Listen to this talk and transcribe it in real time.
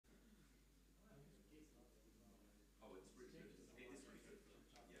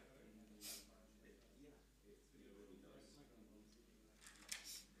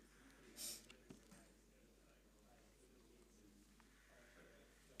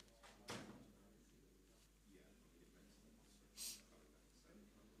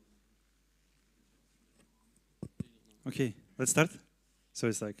Okay, let's start. So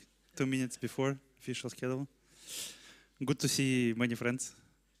it's like 2 minutes before official schedule. Good to see many friends.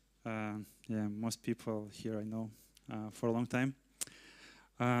 Yeah, most people here I know for a long time.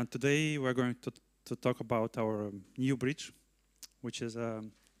 Today we're going to talk about our new bridge, which is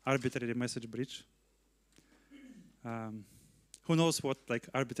an arbitrary message bridge. Who knows what like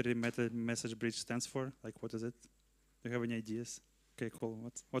arbitrary message bridge stands for? Like what is it? Do you have any ideas? Okay, cool.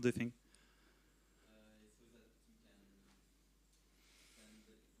 What do you think?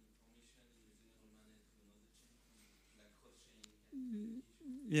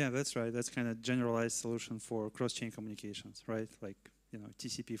 Yeah, that's right. That's kind of generalized solution for cross-chain communications, right? Like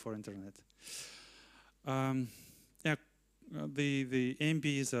TCP for internet. Yeah, the AMB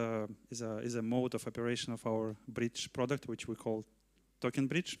is a mode of operation of our bridge product, which we call Token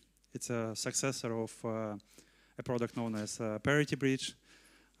Bridge. It's a successor of a product known as Parity Bridge.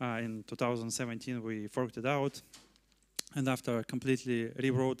 In 2017, we forked it out, and after completely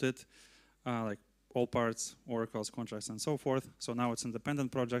rewrote it, like all parts, oracles, contracts, and so forth. So now it's an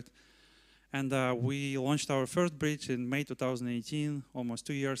independent project. And we launched our first bridge in May 2018, almost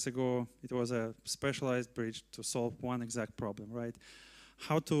 2 years ago. It was a specialized bridge to solve one exact problem, right?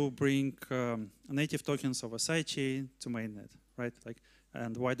 How to bring native tokens of a sidechain to mainnet, right?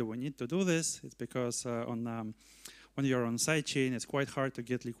 And why do we need to do this? It's because when you're on sidechain, it's quite hard to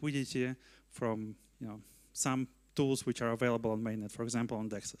get liquidity from some tools which are available on mainnet, for example, on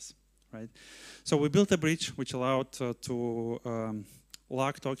DEXs. Right? So we built a bridge which allowed to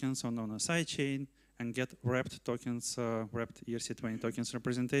lock tokens on a sidechain and get wrapped tokens, wrapped ERC20 tokens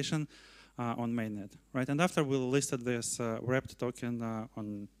representation on mainnet. Right? And after we listed this wrapped token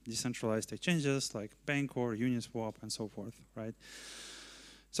on decentralized exchanges like Bancor, Uniswap, and so forth. Right?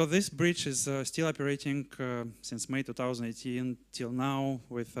 So this bridge is still operating since May 2018 till now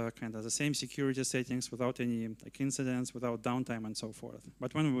with kind of the same security settings, without any incidents, without downtime, and so forth.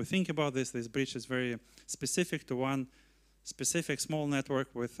 But when we think about this bridge is very specific to one specific small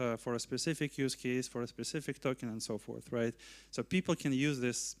network with for a specific use case, for a specific token, and so forth, right? So people can use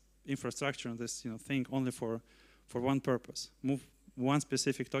this infrastructure and this thing only for one purpose: move one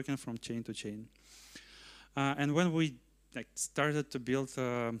specific token from chain to chain. And when we started to build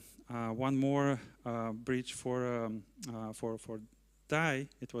one more bridge for DAI.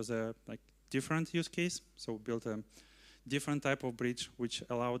 It was a different use case, so we built a different type of bridge which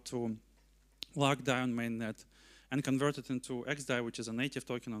allowed to lock DAI on mainnet and convert it into XDAI, which is a native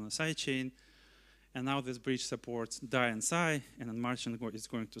token on a sidechain. And now this bridge supports DAI and Psi, and in March it's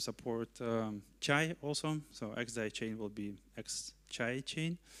going to support Chai also. So XDAI chain will be X-Chai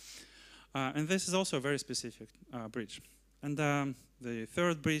chain. And this is also a very specific bridge. And the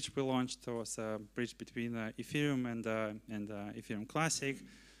third bridge we launched was a bridge between Ethereum and Ethereum Classic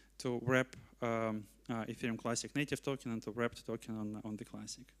to wrap Ethereum Classic native token and to wrapped token on the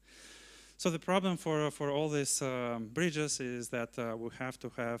Classic. So the problem for all these bridges is that we have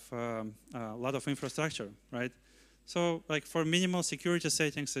to have a lot of infrastructure, right? So for minimal security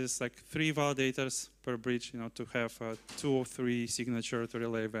settings is 3 validators per bridge, to have 2 or 3 signature to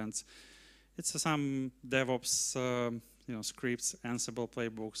relay events. It's some DevOps scripts, Ansible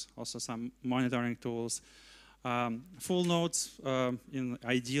playbooks, also some monitoring tools. Full nodes in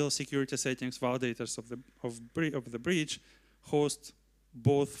ideal security settings, validators of the bridge host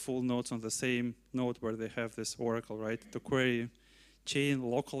both full nodes on the same node where they have this oracle, right? To query chain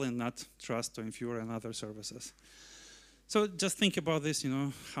locally and not trust to Infura and other services. So just think about this,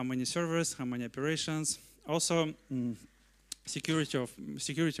 how many servers, how many operations. Also,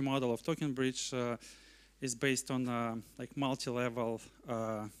 security model of token bridge is based on multi-level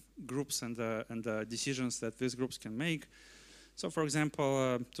groups and decisions that these groups can make. So for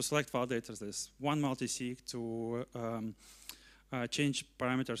example, to select validators, there's one multi-sig. To change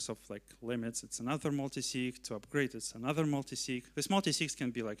parameters of limits, it's another multi-sig. To upgrade, it's another multi-sig. This multi-sigs can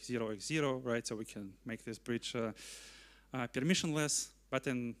be 0x0, right? So we can make this bridge permissionless. But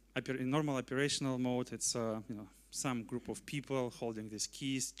in normal operational mode, it's some group of people holding these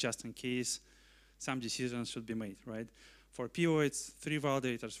keys just in case some decisions should be made, right? For PO, it's 3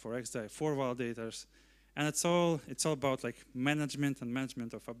 validators. For XDAI, 4 validators. And it's all about management and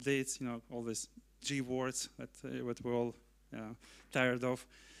management of updates, all these G words that what we're all tired of.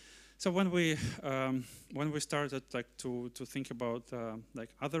 So when we started to think about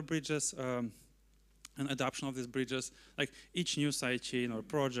other bridges and adoption of these bridges, each new sidechain or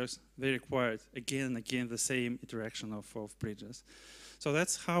projects, they required again and again the same iteration of bridges. So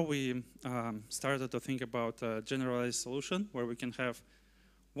that's how we started to think about a generalized solution where we can have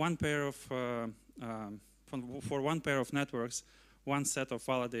one pair of, for one pair of networks, one set of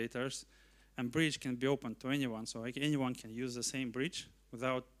validators, and bridge can be open to anyone. So like anyone can use the same bridge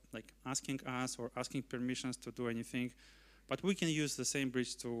without like asking us or asking permissions to do anything. But we can use the same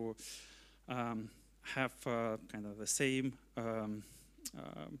bridge to have kind of the same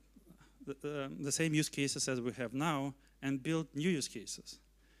use cases as we have now and build new use cases.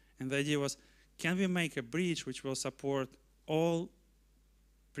 And the idea was, can we make a bridge which will support all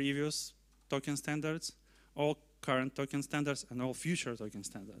previous token standards, all current token standards, and all future token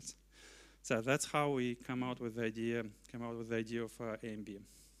standards? So that's how we came out with the idea of AMB.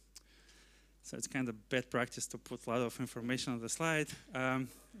 So it's kind of bad practice to put a lot of information on the slide,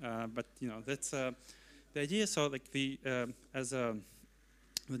 but that's the idea. So like as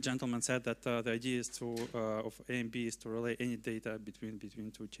the gentleman said, that the idea is of AMB is to relay any data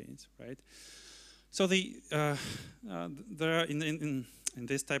between two chains, right? So there are in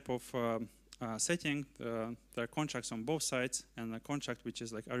this type of setting, there are contracts on both sides, and a contract which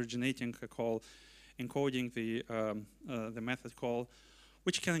is like originating a call, encoding the method call,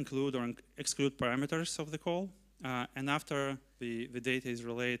 which can include or exclude parameters of the call. And after the data is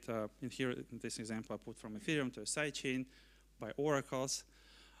relayed, in this example, I put from Ethereum to a sidechain by oracles.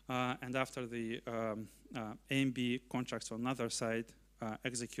 And after the AMB contracts on another side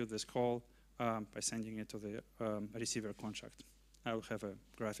execute this call by sending it to the receiver contract. I will have a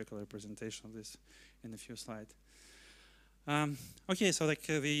graphical representation of this in a few slides. Okay, so like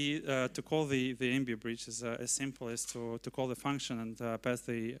to call the AMB bridge is as simple as to call the function and pass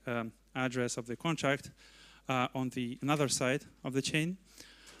the address of the contract on the another side of the chain,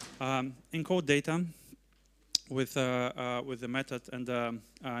 encode data with the method and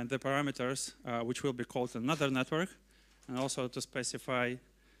the parameters which will be called to another network, and also to specify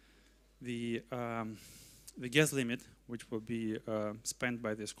the gas limit which will be spent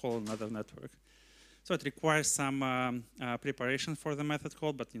by this call on another network. So it requires some preparation for the method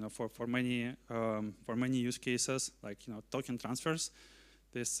call, but for many use cases like token transfers,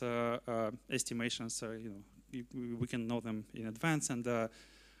 these estimations we can know them in advance, and there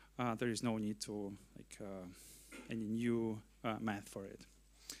is no need to any new math for it.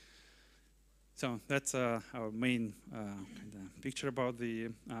 So that's our main kind of picture about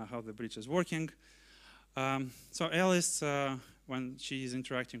how the bridge is working. So Alice, when she is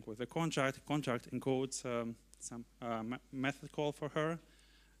interacting with the contract encodes some method call for her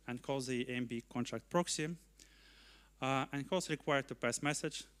and calls the AMB contract proxy. And calls required to pass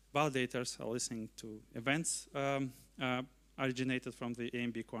message. Validators are listening to events originated from the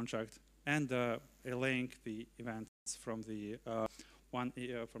AMB contract and relaying the events from the from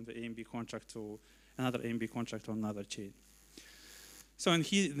the AMB contract to another AMB contract on another chain. So in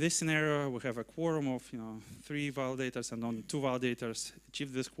this scenario, we have a quorum of 3 validators, and only 2 validators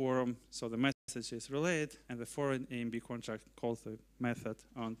achieve this quorum. So the message is relayed, and the foreign AMB contract calls the method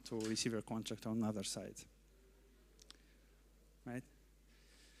onto receiver contract on another side. Right.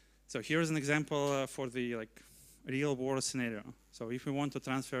 So here's an example for the real world scenario. So if we want to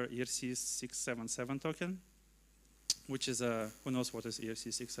transfer ERC677 token, which is who knows what is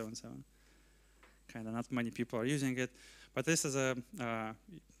ERC677? Kind of not many people are using it. But this is a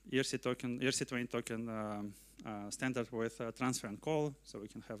ERC20 token standard with transfer and call, so we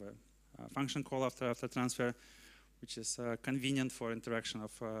can have a function call after transfer, which is convenient for interaction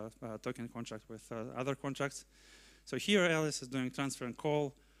of token contract with other contracts. So here Alice is doing transfer and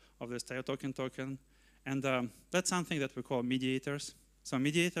call of this token, and that's something that we call mediators. So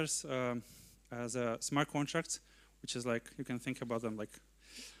mediators as smart contracts, which is like, you can think about them like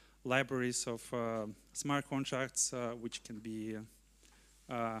libraries of smart contracts, which can be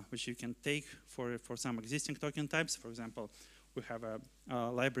which you can take for some existing token types. For example, we have a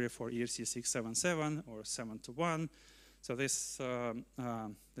library for ERC677 or 721. So this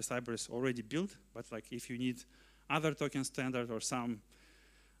library is already built, but if you need other token standard or some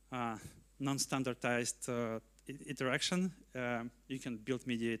non-standardized interaction, you can build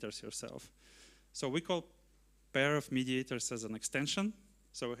mediators yourself. So we call pair of mediators as an extension.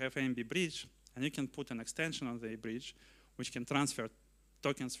 So we have AMB bridge, and you can put an extension on the bridge, which can transfer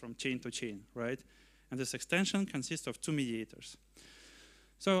tokens from chain to chain, right? And this extension consists of 2 mediators.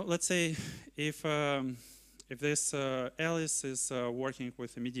 So let's say if this Alice is working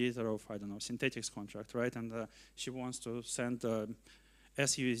with a mediator of, I don't know, synthetics contract, right? And she wants to send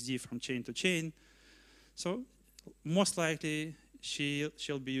SUSD from chain to chain. So most likely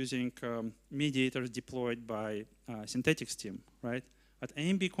she'll be using mediators deployed by synthetics team, right? At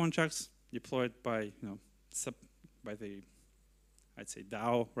AMB contracts deployed by by the, I'd say,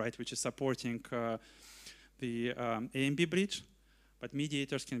 DAO, right, which is supporting the AMB bridge. But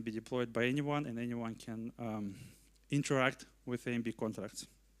mediators can be deployed by anyone, and anyone can interact with AMB contracts.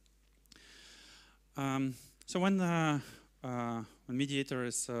 So when mediator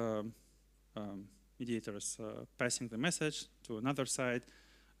is passing the message to another side,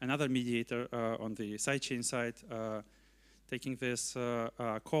 another mediator on the sidechain side taking this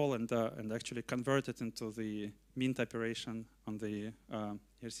call and actually convert it into the mint operation on the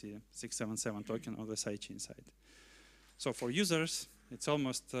ERC-677 token on the sidechain side. So for users, it's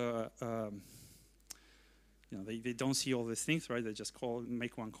almost they don't see all these things, right? They just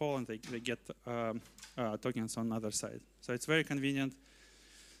make one call, and they get tokens on the other side. So it's very convenient.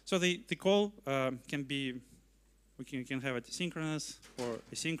 So the call can be, we can have it synchronous or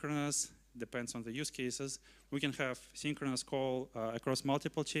asynchronous, depends on the use cases. We can have synchronous call across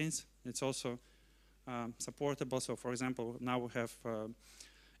multiple chains. It's also supportable. So for example, now we have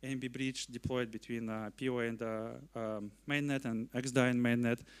AMB bridge deployed between POA and mainnet and XDAI and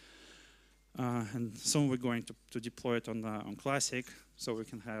mainnet. And soon we're going to deploy it on Classic, so we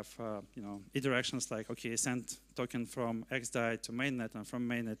can have interactions like, okay, send token from XDAI to mainnet and from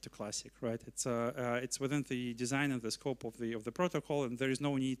mainnet to Classic, right? It's within the design and the scope of the protocol, and there is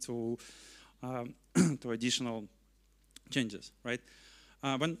no need to to additional changes, right?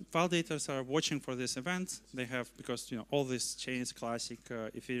 When validators are watching for this event, they have, because all these chains, Classic,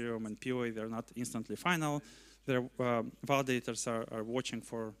 Ethereum, and POA, they're not instantly final. Their validators are watching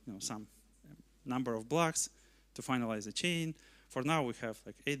for some number of blocks to finalize the chain. For now, we have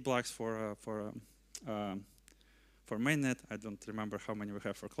like 8 blocks for mainnet. I don't remember how many we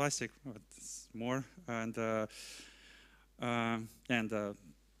have for Classic, but it's more. And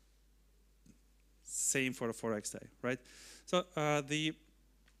same for XDAI, right? So the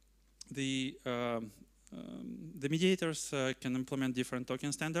mediators can implement different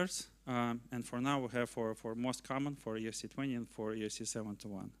token standards, and for now we have for most common for ERC-20 and for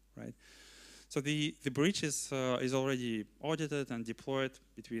ERC-721, right? So the bridge is already audited and deployed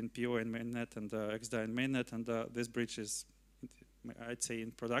between PO and mainnet and XDAI and mainnet, and this bridge is, I'd say,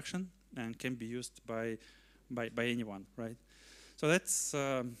 in production and can be used by anyone, right? So that's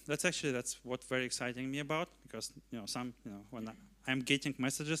what's very exciting me about, because when I'm getting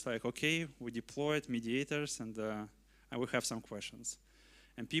messages like, okay, we deployed mediators and we have some questions,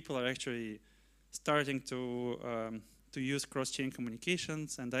 and people are actually starting to use cross-chain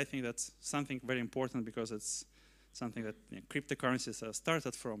communications, and I think that's something very important, because it's something that cryptocurrencies are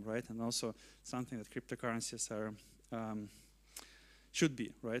started from, right? And also something that cryptocurrencies are should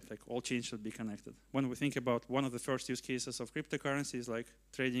be, right? Like all chains should be connected. When we think about one of the first use cases of cryptocurrencies, like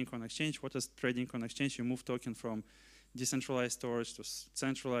trading on exchange, what is trading on exchange? You move token from decentralized storage to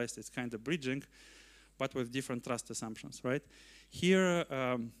centralized. It's kind of bridging, but with different trust assumptions, right? Here,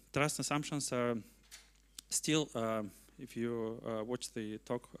 trust assumptions are still, if you watch the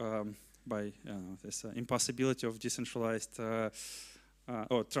talk by this impossibility of decentralized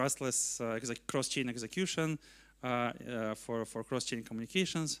or trustless cross-chain execution for cross-chain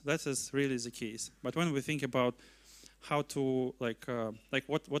communications, that is really the case. But when we think about how to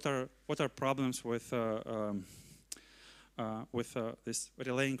what are problems with this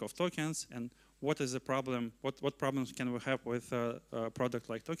relaying of tokens, and what is the problem? What problems can we have with a product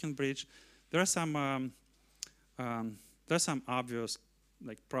like Token Bridge? There are some obvious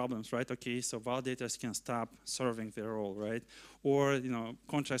problems, right? Okay, so validators can stop serving their role, right? Or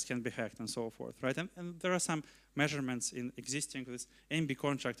contracts can be hacked and so forth, right? And there are some measurements in existing. This AMB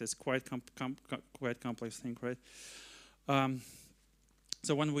contract is quite complex thing, right?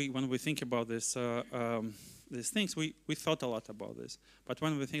 So when we think about this these things, we thought a lot about this. But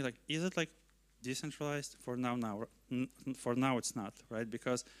when we think is it decentralized? For now it's not, right?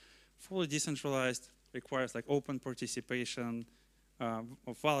 Because fully decentralized requires open participation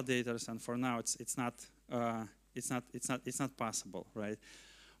of validators, and for now it's not possible, right?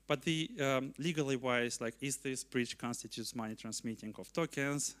 But the legally wise, is this bridge constitutes money transmitting of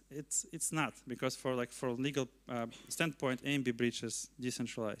tokens? It's not, because for legal standpoint, AMB bridge is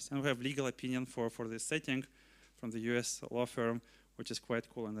decentralized, and we have legal opinion for this setting from the US law firm, which is quite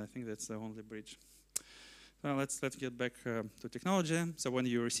cool, and I think that's the only bridge. Well, let's get back to technology. So when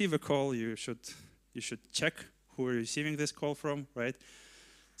you receive a call, you should check who are receiving this call from, right?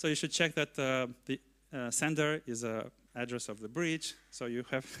 So you should check that the sender is a address of the bridge. So you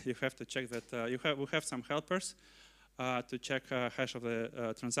have to check that we have some helpers to check hash of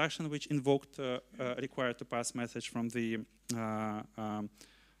the transaction which invoked required to pass message from the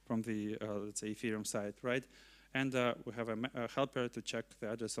let's say Ethereum side, right? And we have a helper to check the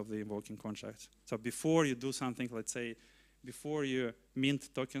address of the invoking contract. So before you do something, let's say before you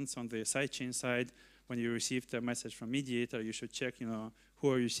mint tokens on the sidechain side, when you received a message from mediator, you should check, who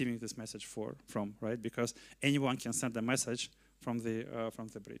are you receiving this message from, right? Because anyone can send a message from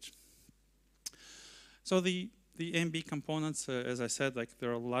the bridge. So the AMB components, as I said, like there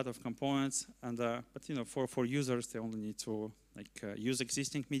are a lot of components, and but you know, for users, they only need to like use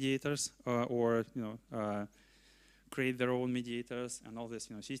existing mediators or you know create their own mediators, and all this,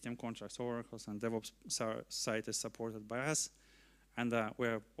 you know, system contracts, oracles, and DevOps side is supported by us, and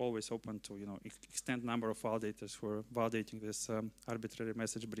we're always open to you know extend number of validators who are validating this arbitrary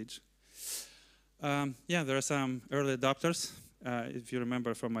message bridge. Yeah, there are some early adopters. If you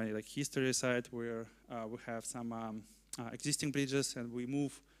remember from my like history side, where we have some existing bridges, and we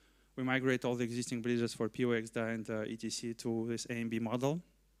migrate all the existing bridges for POXDA and EthCC to this AMB model.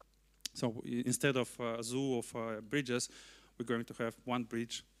 So instead of a zoo of bridges, we're going to have one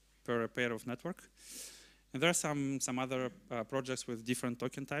bridge per pair of network. And there are some other projects with different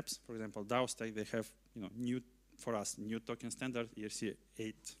token types. For example, DAO-Stack, they have you know new token standard ERC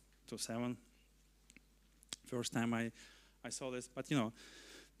 8.7. First time I saw this, but you know,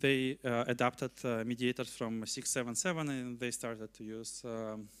 they adapted mediators from 6.7.7, and they started to use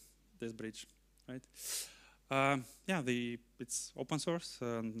this bridge, right? Yeah, it's open source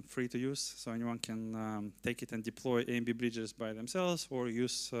and free to use, so anyone can take it and deploy AMB bridges by themselves, or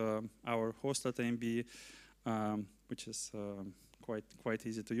use our hosted AMB, which is quite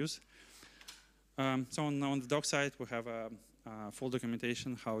easy to use. So on the doc side, we have a full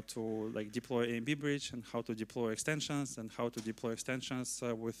documentation how to like deploy AMB bridge, and how to deploy extensions, and how to deploy extensions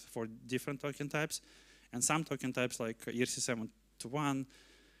for different token types. And some token types like ERC 7.1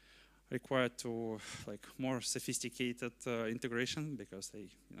 require to like more sophisticated integration, because they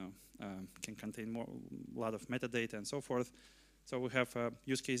you know can contain a lot of metadata and so forth. So we have a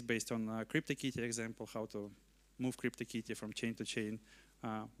use case based on CryptoKitty example, how to move CryptoKitty from chain to chain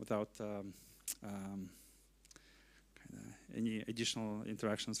without any additional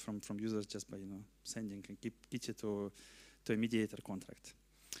interactions from users, just by you know sending a kitty to a mediator contract.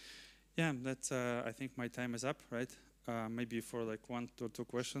 Yeah, that's I think my time is up, right? Maybe for like 1 or 2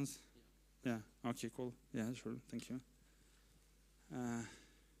 questions. Yeah. Okay. Cool. Yeah. Sure. Thank you.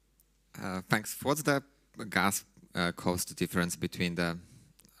 Thanks. What's the gas cost difference between the,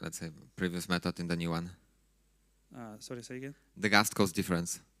 let's say, previous method and the new one? Sorry. Say again. The gas cost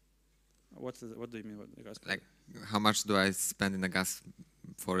difference. What do you mean with the gas cost? Like, how much do I spend in the gas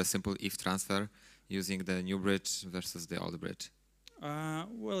for a simple if transfer using the new bridge versus the old bridge?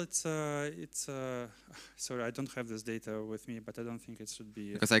 Well, it's sorry, I don't have this data with me, but I don't think it should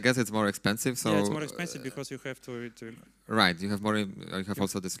be. Because I guess it's more expensive. So yeah, it's more expensive because you have to. Right, you have more. You have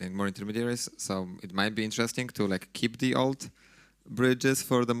also this more intermediaries, so it might be interesting to like keep the old bridges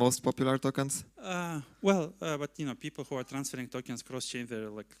for the most popular tokens. Well, but you know, people who are transferring tokens cross-chain, they're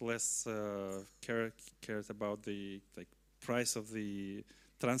like less cared about the like price of the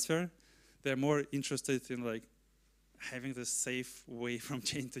transfer. They're more interested in like having this safe way from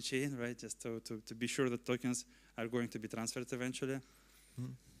chain to chain, right? Just to be sure that tokens are going to be transferred eventually.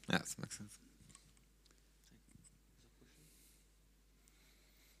 Mm-hmm. Yeah, that makes sense.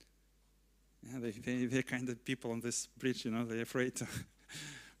 Yeah, they're kind of people on this bridge, you know, they're afraid to,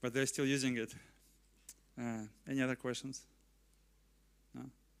 but they're still using it. Any other questions? No?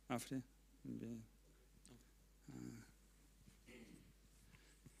 Afri?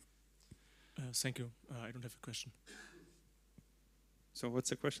 Thank you. I don't have a question. So what's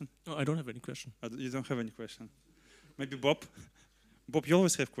the question? No, I don't have any question. You don't have any question? Maybe Bob? Bob, you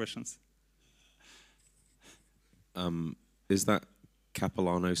always have questions. Is that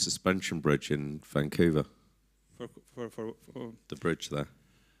Capilano suspension bridge in Vancouver? For the bridge there.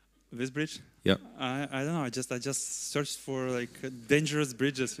 This bridge? Yeah. I don't know. I just searched for like dangerous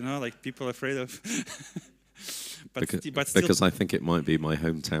bridges, you know, like people afraid of. but still, because I think it might be my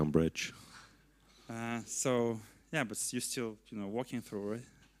hometown bridge. So yeah, but you still walking through, right?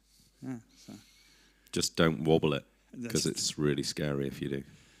 Yeah. So. Just don't wobble it, because it's really scary if you do.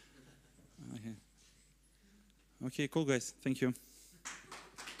 Okay. Okay. Cool, guys. Thank you.